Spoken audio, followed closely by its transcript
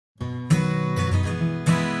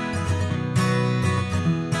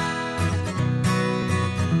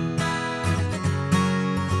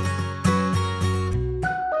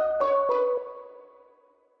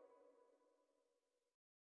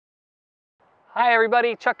Hi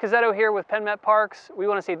everybody, Chuck Cazzetto here with PenMet Parks. We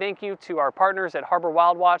want to say thank you to our partners at Harbor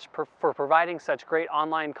WildWatch for providing such great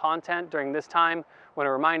online content during this time. We want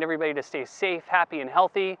to remind everybody to stay safe, happy, and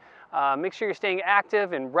healthy. Make sure you're staying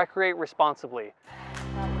active and recreate responsibly.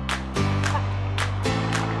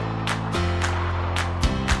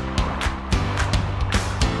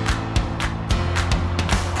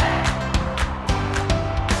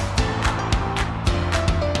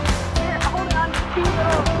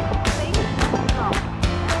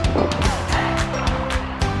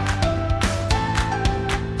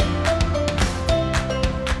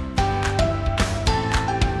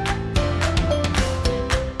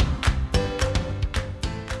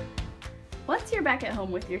 Once you're back at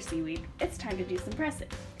home with your seaweed, it's time to do some pressing.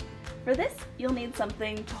 For this, you'll need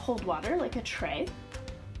something to hold water, like a tray,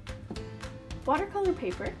 watercolor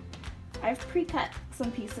paper. I've pre-cut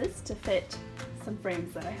some pieces to fit some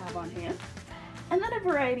frames that I have on hand, and then a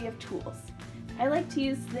variety of tools. I like to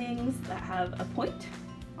use things that have a point.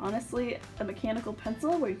 Honestly, a mechanical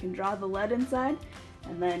pencil where you can draw the lead inside,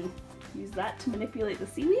 and then use that to manipulate the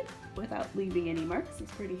seaweed without leaving any marks.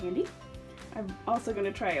 It's pretty handy. I'm also going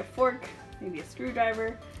to try a fork, maybe a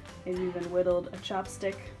screwdriver, maybe even whittled a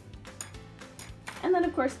chopstick. And then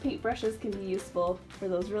of course paintbrushes can be useful for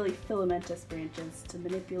those really filamentous branches to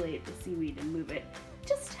manipulate the seaweed and move it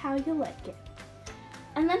just how you like it.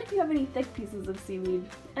 And then if you have any thick pieces of seaweed,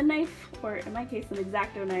 a knife, or in my case an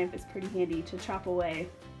X-Acto knife, is pretty handy to chop away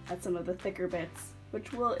at some of the thicker bits,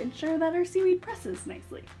 which will ensure that our seaweed presses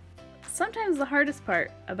nicely. Sometimes the hardest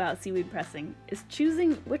part about seaweed pressing is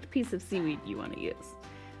choosing which piece of seaweed you want to use.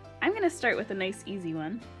 I'm going to start with a nice easy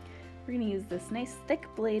one. We're going to use this nice thick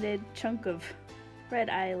bladed chunk of red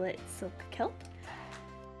eyelet silk kelp.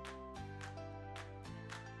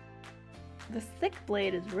 This thick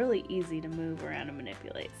blade is really easy to move around and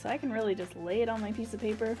manipulate, so I can really just lay it on my piece of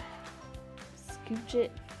paper, scooch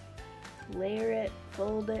it, layer it,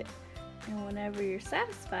 fold it, and whenever you're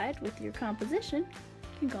satisfied with your composition,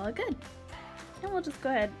 you can call it good. And we'll just go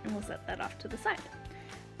ahead and we'll set that off to the side.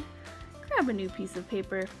 Grab a new piece of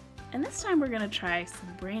paper, and this time we're going to try some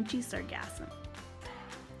branchy sargassum.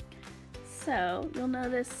 So you'll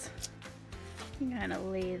notice you can kind of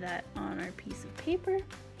lay that on our piece of paper.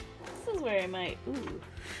 This is where I might,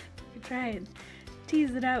 try and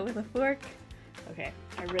tease it out with a fork. Okay,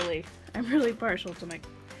 I'm really partial to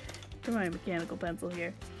my mechanical pencil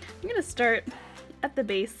here. I'm going to start at the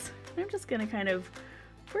base, and I'm just going to kind of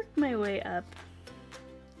work my way up,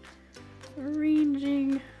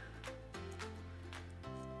 arranging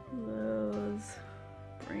those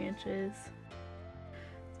branches.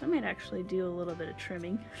 So I might actually do a little bit of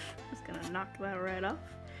trimming. I'm just gonna knock that right off,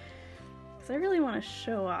 because I really want to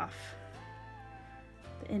show off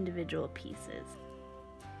the individual pieces.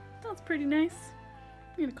 That's pretty nice.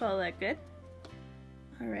 I'm gonna call that good.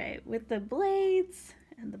 Alright, with the blades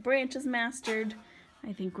and the branches mastered,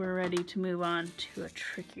 I think we're ready to move on to a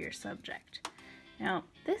trickier subject. Now,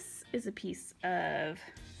 this is a piece of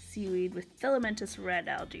seaweed with filamentous red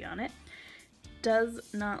algae on it. Does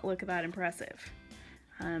not look that impressive.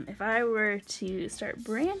 If I were to start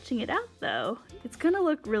branching it out though, it's gonna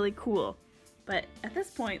look really cool, but at this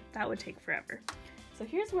point that would take forever. So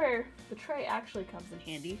here's where the tray actually comes in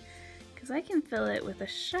handy, because I can fill it with a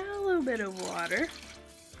shallow bit of water.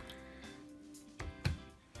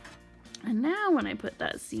 And now when I put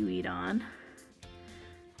that seaweed on,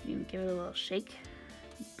 you can give it a little shake.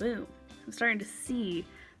 Boom. I'm starting to see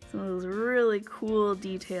some of those really cool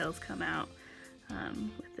details come out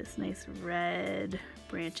with this nice red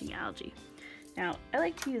branching algae. Now, I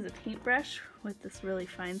like to use a paintbrush with this really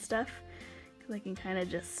fine stuff, because I can kind of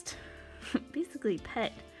just basically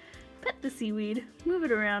pet the seaweed, move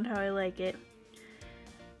it around how I like it,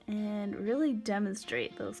 and really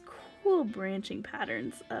demonstrate those cool branching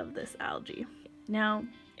patterns of this algae. Now,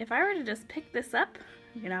 if I were to just pick this up,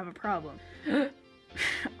 I'm gonna have a problem.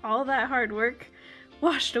 All that hard work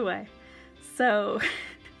washed away. So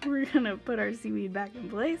we're gonna put our seaweed back in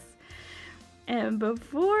place, and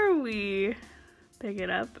before we pick it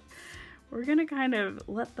up, we're gonna kind of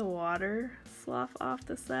let the water slough off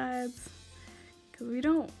the sides, because we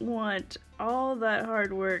don't want all that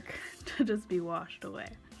hard work to just be washed away.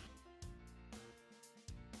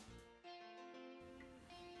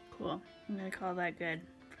 Cool, I'm gonna call that good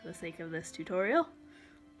for the sake of this tutorial.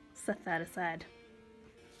 Set that aside.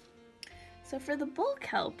 So for the bull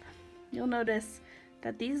kelp, you'll notice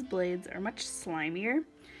that these blades are much slimier,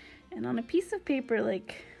 and on a piece of paper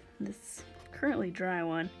like this currently dry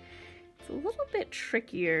one, it's a little bit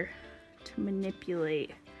trickier to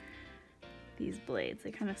manipulate these blades.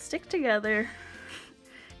 They kind of stick together,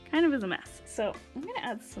 kind of is a mess. So I'm gonna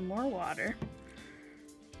add some more water.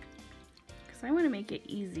 So I want to make it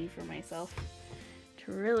easy for myself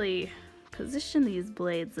to really position these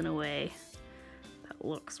blades in a way that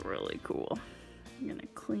looks really cool. I'm gonna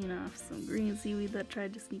clean off some green seaweed that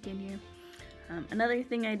tried to sneak in here. Another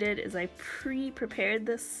thing I did is I pre-prepared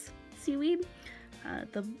this seaweed.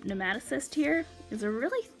 The nematocyst here is a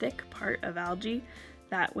really thick part of algae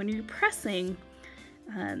that when you're pressing,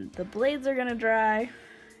 the blades are gonna dry,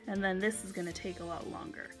 and then this is gonna take a lot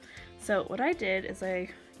longer. So what I did is I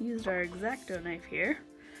used our X-Acto knife here,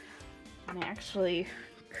 and I actually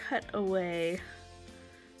cut away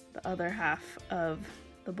the other half of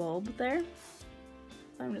the bulb there.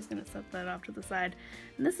 So I'm just gonna set that off to the side.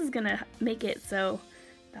 And this is gonna make it so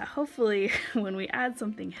that hopefully when we add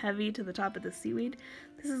something heavy to the top of the seaweed,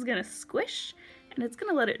 this is gonna squish and it's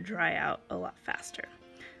gonna let it dry out a lot faster.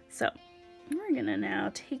 So we're gonna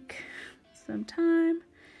now take some time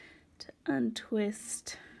to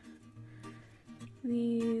untwist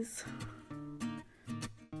these.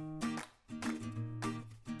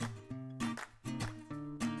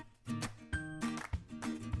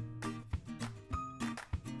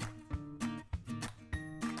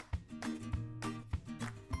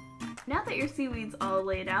 Now that your seaweed's all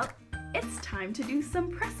laid out, it's time to do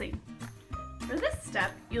some pressing. For this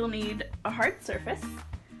step, you'll need a hard surface,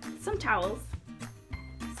 some towels,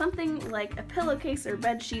 something like a pillowcase or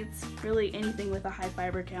bed sheets, really anything with a high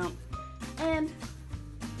fiber count, and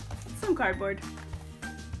some cardboard,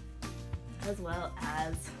 as well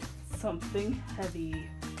as something heavy.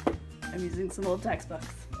 I'm using some old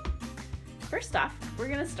textbooks. First off, we're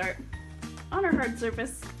gonna start on our hard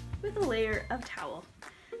surface with a layer of towel.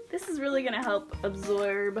 This is really gonna help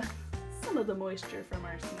absorb some of the moisture from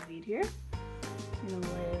our seaweed here. I'm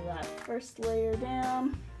gonna lay that first layer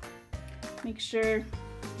down. Make sure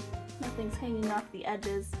nothing's hanging off the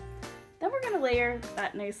edges. Then we're gonna layer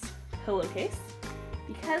that nice pillowcase.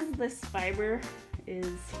 Because this fiber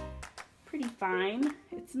is pretty fine,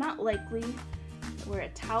 it's not likely where a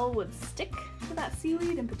towel would stick to that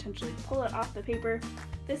seaweed and potentially pull it off the paper.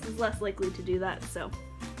 This is less likely to do that, so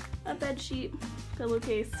a bed sheet,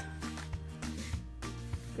 pillowcase,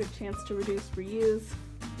 good chance to reduce, reuse.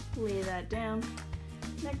 Lay that down.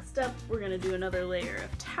 Next up, we're gonna do another layer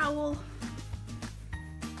of towel.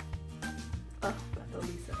 Oh, got the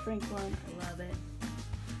Lisa Frank one, I love it.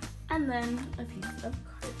 And then a piece of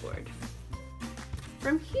cardboard.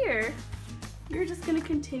 From here, you're just gonna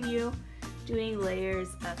continue doing layers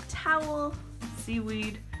of towel,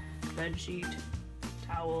 seaweed, bed sheet,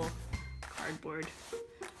 towel, cardboard,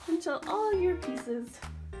 until all your pieces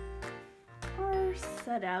are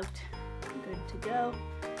set out, good to go.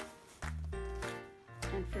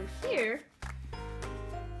 And from here,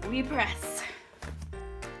 we press.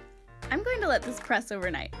 I'm going to let this press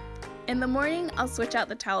overnight. In the morning, I'll switch out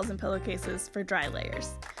the towels and pillowcases for dry layers.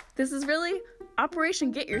 This is really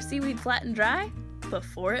Operation Get Your Seaweed Flat and Dry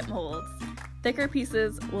before it molds. Thicker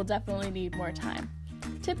pieces will definitely need more time.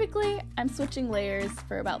 Typically, I'm switching layers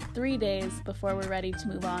for about 3 days before we're ready to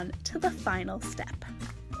move on to the final step.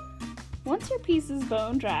 Once your piece is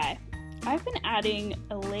bone dry, I've been adding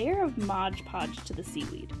a layer of Mod Podge to the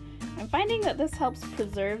seaweed. I'm finding that this helps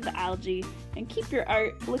preserve the algae and keep your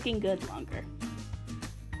art looking good longer.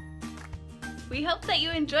 We hope that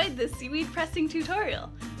you enjoyed this seaweed pressing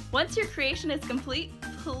tutorial. Once your creation is complete,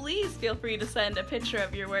 please feel free to send a picture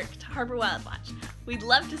of your work to Harbor WildWatch. We'd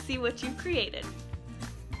love to see what you've created.